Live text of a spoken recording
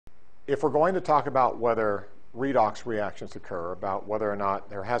if we're going to talk about whether redox reactions occur, about whether or not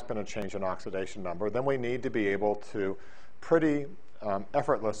there has been a change in oxidation number, then we need to be able to pretty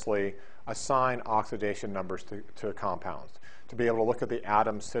effortlessly assign oxidation numbers to compounds, to be able to look at the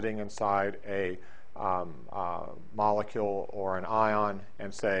atoms sitting inside a molecule or an ion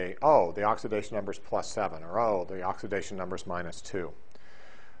and say, oh, the oxidation number is +7, or oh, the oxidation number is -2.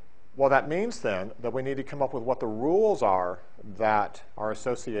 Well, that means then that we need to come up with what the rules are that are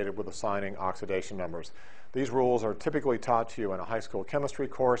associated with assigning oxidation numbers. These rules are typically taught to you in a high school chemistry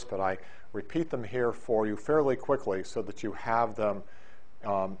course, but I repeat them here for you fairly quickly so that you have them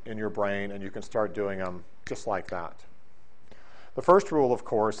in your brain and you can start doing them just like that. The first rule, of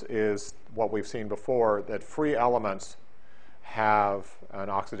course, is what we've seen before, that free elements have an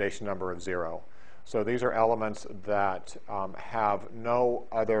oxidation number of 0. So these are elements that have no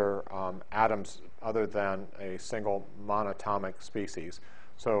other atoms other than a single monatomic species.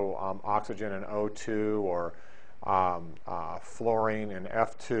 So oxygen in O2, or fluorine in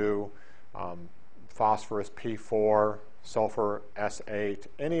F2, phosphorus P4, sulfur S8,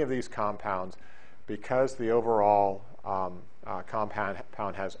 any of these compounds, because the overall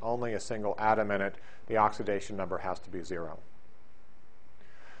compound has only a single atom in it, the oxidation number has to be 0.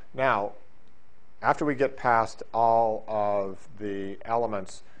 Now, after we get past all of the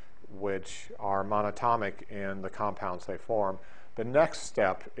elements which are monatomic in the compounds they form, the next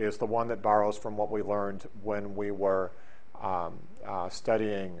step is the one that borrows from what we learned when we were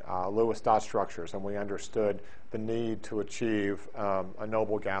studying Lewis dot structures, and we understood the need to achieve a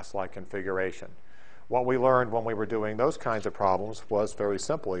noble gas-like configuration. What we learned when we were doing those kinds of problems was very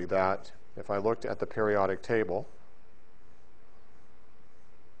simply that if I looked at the periodic table,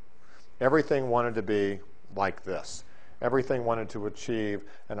 everything wanted to be like this. Everything wanted to achieve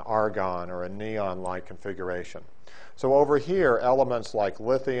an argon or a neon-like configuration. So over here, elements like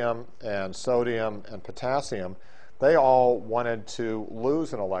lithium and sodium and potassium, they all wanted to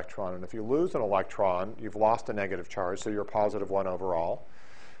lose an electron. And if you lose an electron, you've lost a negative charge, so you're +1 overall.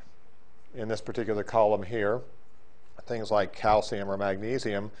 In this particular column here, things like calcium or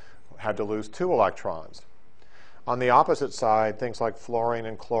magnesium had to lose 2 electrons. On the opposite side, things like fluorine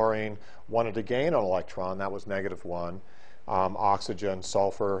and chlorine wanted to gain an electron. That was -1. Oxygen,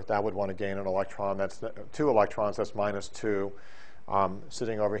 sulfur, that would want to gain an electron. That's 2 electrons. That's -2.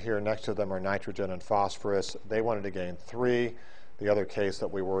 Sitting over here next to them are nitrogen and phosphorus. They wanted to gain 3. The other case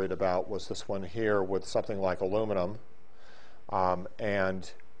that we worried about was this one here with something like aluminum. And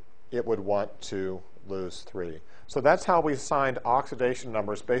it would want to lose 3. So that's how we assigned oxidation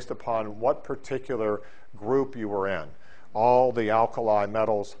numbers based upon what particular group you were in. All the alkali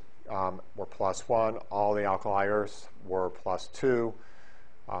metals were +1. All the alkali earths were +2.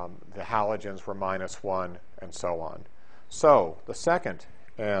 The halogens were -1, and so on. So the second,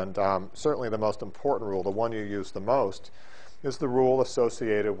 and certainly the most important rule, the one you use the most, is the rule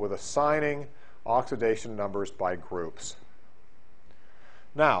associated with assigning oxidation numbers by groups.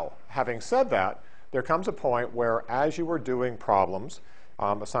 Now, having said that, there comes a point where as you were doing problems,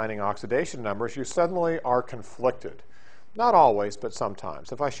 assigning oxidation numbers, you suddenly are conflicted. Not always, but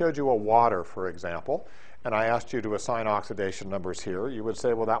sometimes. If I showed you a water, for example, and I asked you to assign oxidation numbers here, you would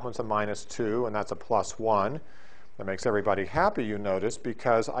say, well, that one's a -2, and that's a +1. That makes everybody happy, you notice,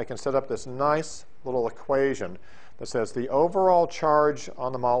 because I can set up this nice little equation that says the overall charge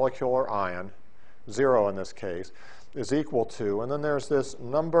on the molecule or ion, 0 in this case, is equal to, and then there's this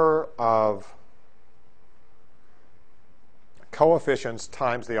number of coefficients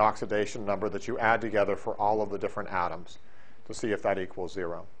times the oxidation number that you add together for all of the different atoms to see if that equals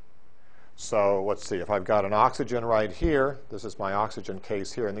 0. So let's see, if I've got an oxygen right here, this is my oxygen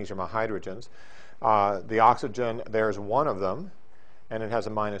case here, and these are my hydrogens. The oxygen, there's one of them, and it has a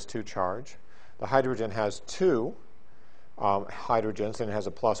 -2 charge. The hydrogen has 2 hydrogens, and it has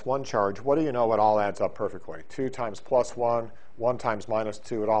a +1 charge. What do you know? It all adds up perfectly. 2 times +1, 1 times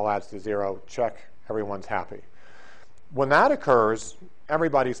 -2, it all adds to 0. Check, everyone's happy. When that occurs,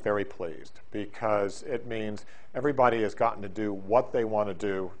 everybody's very pleased because it means everybody has gotten to do what they want to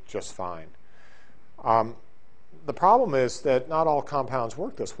do just fine. The problem is that not all compounds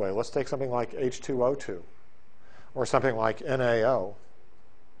work this way. Let's take something like H2O2 or something like NaO.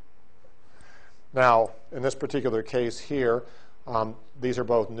 Now, in this particular case here, these are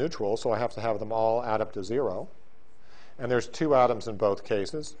both neutral, so I have to have them all add up to 0. And there's 2 atoms in both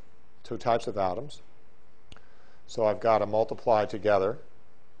cases, 2 types of atoms. So I've got to multiply together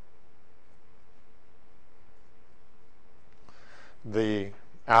the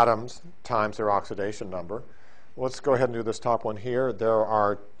atoms times their oxidation number. Let's go ahead and do this top one here. There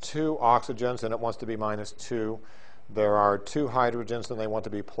are 2 oxygens, and it wants to be -2. there are 2 hydrogens and they want to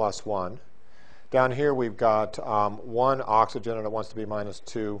be +1. Down here we've got 1 oxygen and it wants to be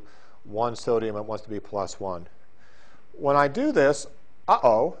 -2, 1 sodium and it wants to be +1. When I do this,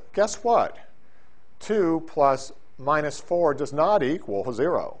 guess what? 2 plus -4 does not equal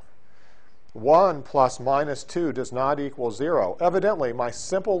 0. 1 plus -2 does not equal 0. Evidently, my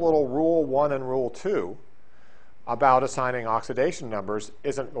simple little Rule 1 and Rule 2 about assigning oxidation numbers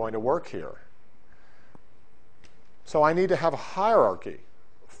isn't going to work here. So I need to have a hierarchy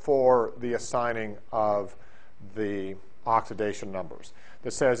for the assigning of the oxidation numbers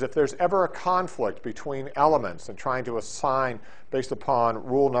that says if there's ever a conflict between elements and trying to assign based upon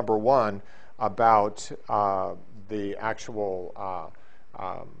rule number 1 about the actual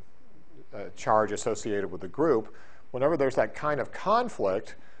charge associated with the group, whenever there's that kind of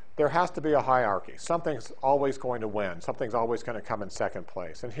conflict, there has to be a hierarchy. Something's always going to win. Something's always going to come in second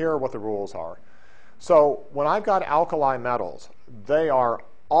place. And here are what the rules are. So when I've got alkali metals, they are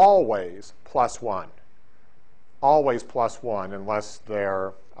always +1. Always +1 unless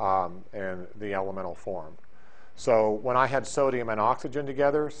they're in the elemental form. So when I had sodium and oxygen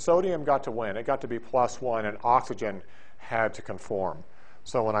together, sodium got to win. It got to be +1 and oxygen had to conform.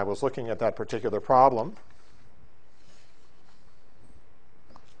 So when I was looking at that particular problem,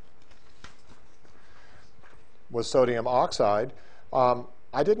 with sodium oxide,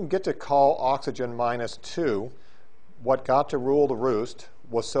 I didn't get to call oxygen -2. What got to rule the roost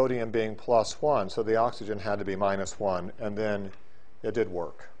was sodium being +1, so the oxygen had to be -1, and then it did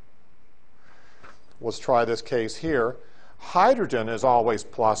work. Let's try this case here. Hydrogen is always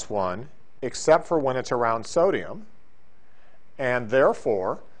 +1, except for when it's around sodium, and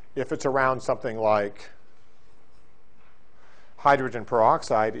therefore, if it's around something like hydrogen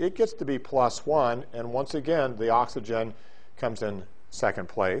peroxide, it gets to be +1, and once again, the oxygen comes in second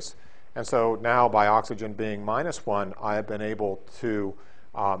place. And so now, by oxygen being -1, I have been able to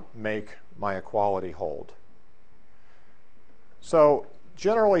make my equality hold. So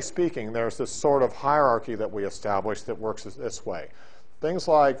generally speaking, there's this sort of hierarchy that we establish that works this way. Things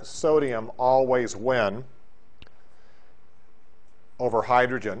like sodium always win over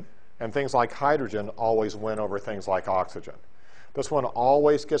hydrogen, and things like hydrogen always win over things like oxygen. This one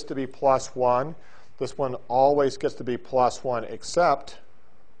always gets to be +1. This one always gets to be +1 except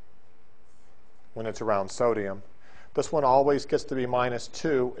when it's around sodium. This one always gets to be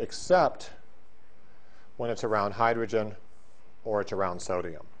 -2 except when it's around hydrogen or it's around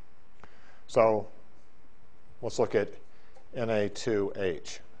sodium. So let's look at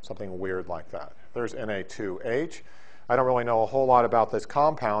Na2H, something weird like that. There's Na2H. I don't really know a whole lot about this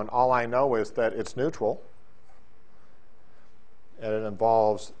compound. All I know is that it's neutral, and it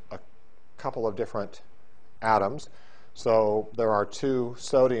involves a couple of different atoms. So there are 2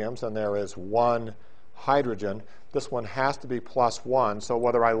 sodiums and there is 1 hydrogen. This one has to be +1, so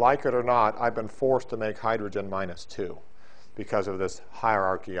whether I like it or not, I've been forced to make hydrogen -2 because of this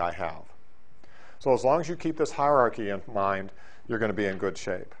hierarchy I have. So as long as you keep this hierarchy in mind, you're going to be in good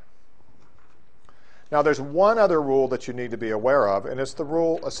shape. Now there's one other rule that you need to be aware of, and it's the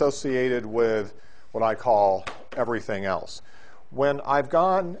rule associated with what I call everything else. When I've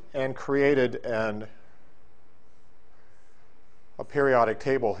gone and created a periodic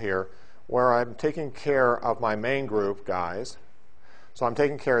table here where I'm taking care of my main group guys, so I'm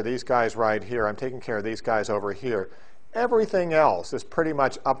taking care of these guys right here, I'm taking care of these guys over here, everything else is pretty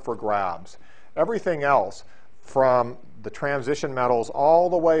much up for grabs. Everything else, from the transition metals all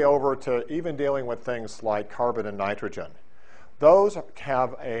the way over to even dealing with things like carbon and nitrogen, those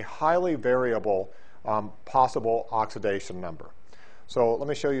have a highly variable possible oxidation number. So let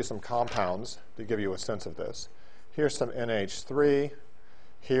me show you some compounds to give you a sense of this. Here's some NH3,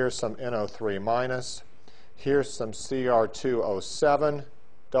 here's some NO3 minus, here's some Cr2O7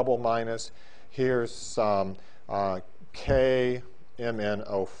 double minus, here's some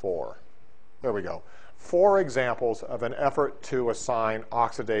KMnO4. There we go. 4 examples of an effort to assign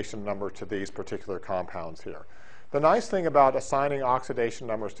oxidation number to these particular compounds here. The nice thing about assigning oxidation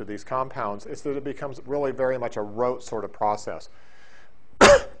numbers to these compounds is that it becomes really very much a rote sort of process.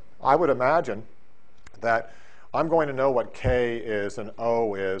 I would imagine that I'm going to know what K is and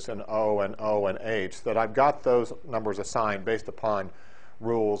O is and O and O and H, that I've got those numbers assigned based upon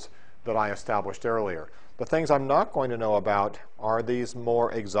rules that I established earlier. The things I'm not going to know about are these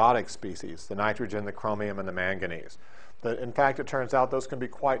more exotic species, the nitrogen, the chromium, and the manganese. That, in fact, it turns out those can be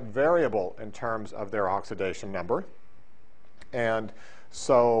quite variable in terms of their oxidation number. And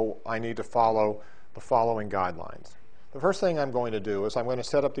so I need to follow the following guidelines. The first thing I'm going to do is I'm going to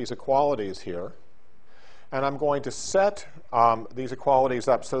set up these equalities here. And I'm going to set these equalities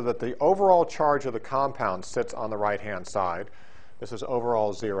up so that the overall charge of the compound sits on the right-hand side. This is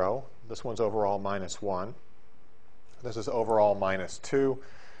overall 0. This one's overall minus 1. This is overall minus 2.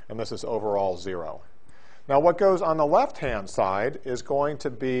 And this is overall 0. Now what goes on the left-hand side is going to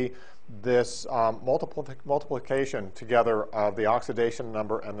be this multiplication together of the oxidation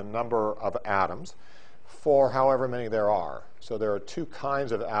number and the number of atoms for however many there are. So there are 2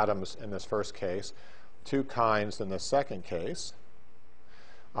 kinds of atoms in this first case, 2 kinds in this second case,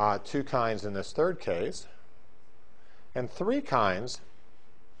 2 kinds in this third case, and 3 kinds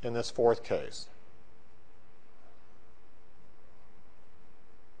in this fourth case.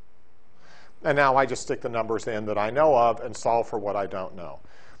 And now I just stick the numbers in that I know of and solve for what I don't know.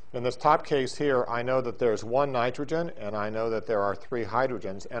 In this top case here, I know that there's 1 nitrogen, and I know that there are 3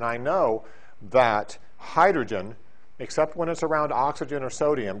 hydrogens, and I know that hydrogen, except when it's around oxygen or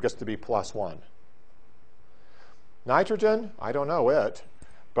sodium, gets to be plus 1. Nitrogen, I don't know it,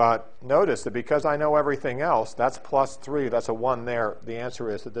 but notice that because I know everything else, that's plus 3, that's a 1 there. The answer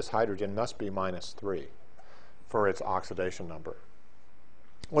is that this hydrogen must be minus 3 for its oxidation number.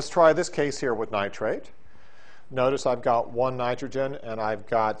 Let's try this case here with nitrate. Notice I've got 1 nitrogen and I've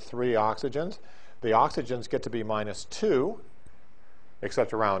got 3 oxygens. The oxygens get to be minus 2,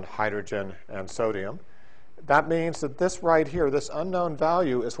 except around hydrogen and sodium. That means that this right here, this unknown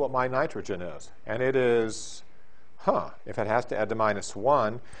value, is what my nitrogen is. And it is, if it has to add to minus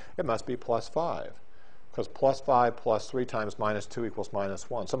 1, it must be plus 5. Because plus 5 plus 3 times minus 2 equals minus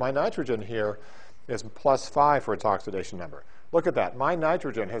 1. So my nitrogen here is plus 5 for its oxidation number. Look at that. My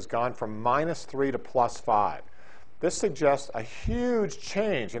nitrogen has gone from minus 3 to plus 5. This suggests a huge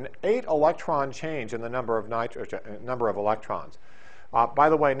change, an 8 electron change in the number of electrons. By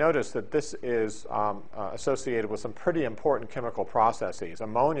the way, notice that this is associated with some pretty important chemical processes.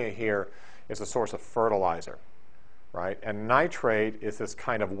 Ammonia here is a source of fertilizer, right? And nitrate is this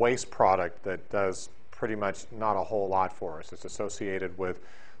kind of waste product that does pretty much not a whole lot for us. It's associated with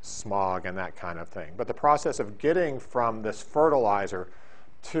smog and that kind of thing. But the process of getting from this fertilizer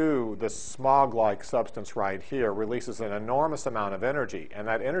to this smog-like substance right here releases an enormous amount of energy, and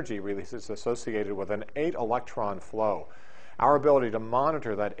that energy release is associated with an 8 electron flow. Our ability to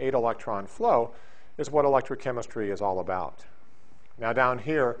monitor that 8 electron flow is what electrochemistry is all about. Now down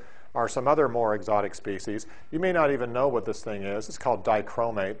here are some other more exotic species. You may not even know what this thing is. It's called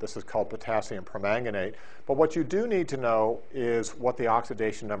dichromate. This is called potassium permanganate. But what you do need to know is what the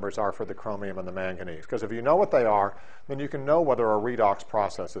oxidation numbers are for the chromium and the manganese. Because if you know what they are, then you can know whether a redox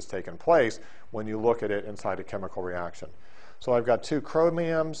process has taken place when you look at it inside a chemical reaction. So I've got 2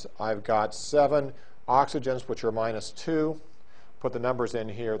 chromiums. I've got 7 oxygens, which are minus 2. Put the numbers in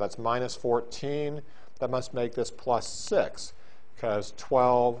here. That's minus 14. That must make this plus 6. Because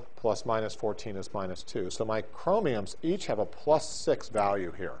 12 plus minus 14 is minus 2. So my chromiums each have a plus 6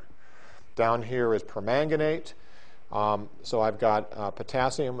 value here. Down here is permanganate. So I've got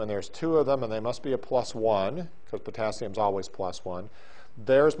potassium, and there's 2 of them, and they must be a plus 1, because potassium's always plus 1.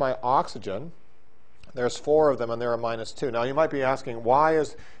 There's my oxygen. There's 4 of them, and they're a minus 2. Now you might be asking, why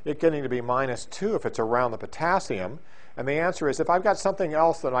is it getting to be minus 2 if it's around the potassium? And the answer is, if I've got something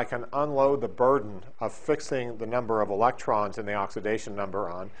else that I can unload the burden of fixing the number of electrons in the oxidation number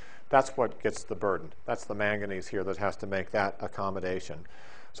on, that's what gets the burden. That's the manganese here that has to make that accommodation.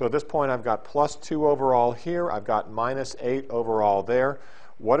 So at this point, I've got plus 2 overall here. I've got minus 8 overall there.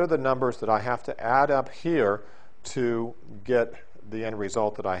 What are the numbers that I have to add up here to get the end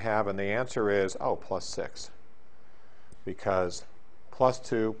result that I have? And the answer is, plus 6. Because plus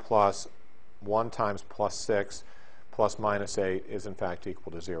 2 plus 1 times plus 6 plus minus 8 is in fact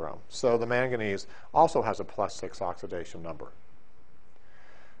equal to 0. So the manganese also has a plus 6 oxidation number.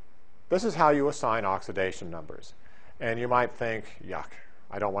 This is how you assign oxidation numbers. And you might think, yuck,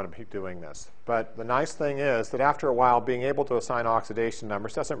 I don't want to be doing this. But the nice thing is that after a while, being able to assign oxidation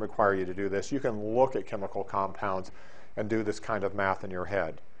numbers doesn't require you to do this. You can look at chemical compounds and do this kind of math in your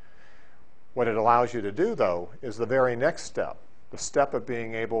head. What it allows you to do, though, is the very next step, the step of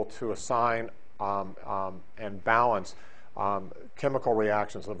being able to assign and balance chemical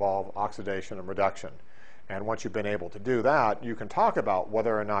reactions that involve oxidation and reduction. And once you've been able to do that, you can talk about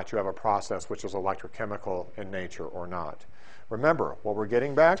whether or not you have a process which is electrochemical in nature or not. Remember, what we're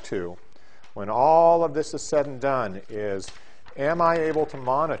getting back to, when all of this is said and done, is am I able to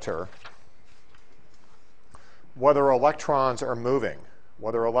monitor whether electrons are moving,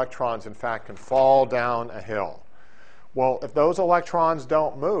 whether electrons in fact can fall down a hill? Well, if those electrons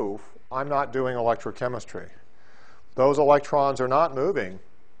don't move, I'm not doing electrochemistry. Those electrons are not moving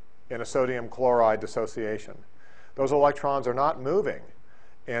in a sodium chloride dissociation. Those electrons are not moving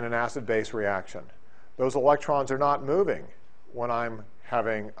in an acid-base reaction. Those electrons are not moving when I'm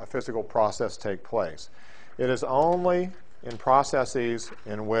having a physical process take place. It is only in processes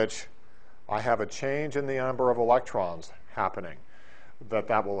in which I have a change in the number of electrons happening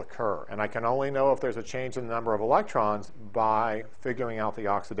that will occur. And I can only know if there's a change in the number of electrons by figuring out the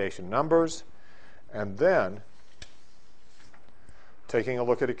oxidation numbers and then taking a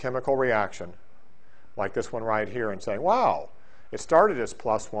look at a chemical reaction like this one right here and saying, wow, it started as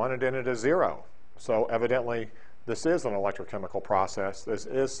 +1 and ended as 0. So evidently, this is an electrochemical process. This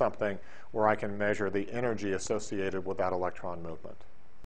is something where I can measure the energy associated with that electron movement.